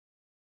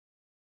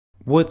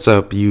What's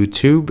up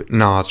YouTube,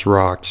 Nas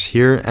Rocks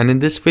here, and in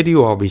this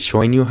video I'll be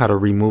showing you how to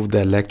remove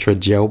the Electra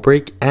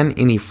jailbreak and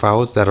any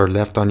files that are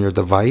left on your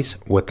device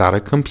without a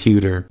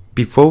computer.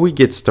 Before we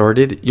get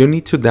started, you'll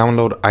need to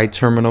download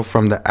iTerminal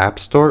from the App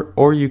Store,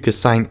 or you can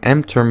sign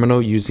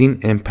mTerminal using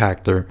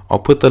Impactor. I'll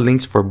put the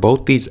links for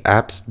both these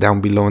apps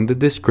down below in the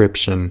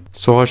description.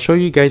 So I'll show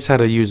you guys how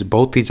to use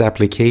both these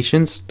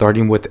applications,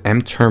 starting with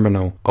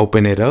mTerminal.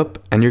 Open it up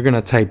and you're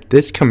gonna type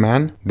this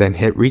command, then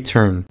hit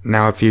return.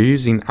 Now if you're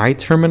using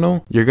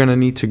iTerminal, you're gonna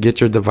need to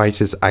get your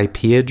device's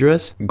IP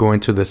address, go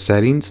into the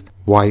settings,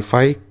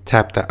 Wi-Fi,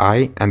 tap the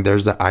I, and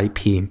there's the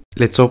IP.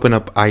 Let's open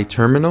up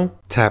iTerminal,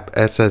 tap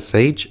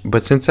SSH,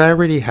 but since I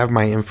already have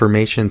my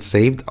information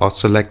saved, I'll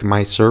select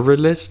my server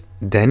list,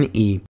 then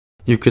E.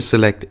 You could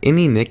select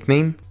any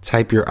nickname,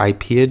 type your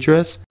IP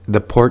address,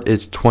 the port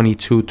is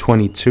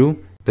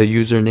 2222, the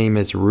username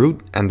is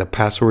root, and the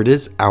password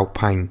is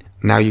Alpine.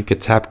 Now you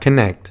could tap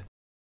connect.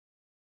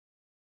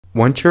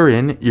 Once you're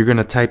in, you're going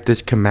to type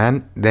this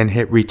command, then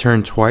hit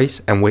return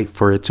twice and wait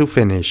for it to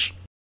finish.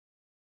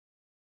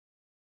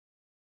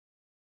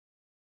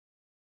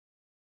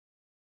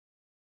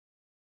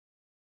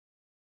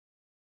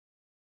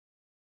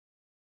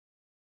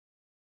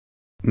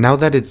 Now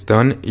that it's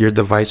done, your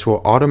device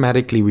will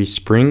automatically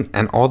respring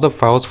and all the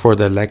files for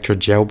the Electra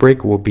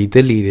jailbreak will be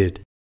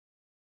deleted.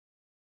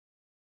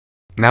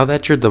 Now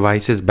that your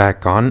device is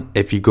back on,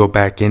 if you go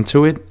back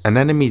into it, an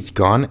enemy's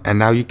gone and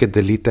now you can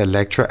delete the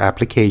Electra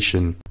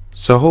application.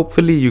 So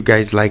hopefully you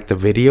guys liked the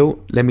video.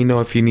 Let me know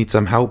if you need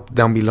some help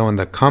down below in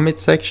the comment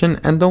section,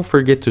 and don't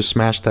forget to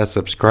smash that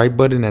subscribe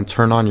button and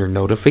turn on your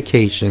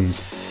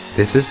notifications.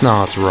 This is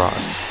Nas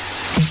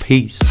Rocks.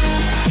 Peace.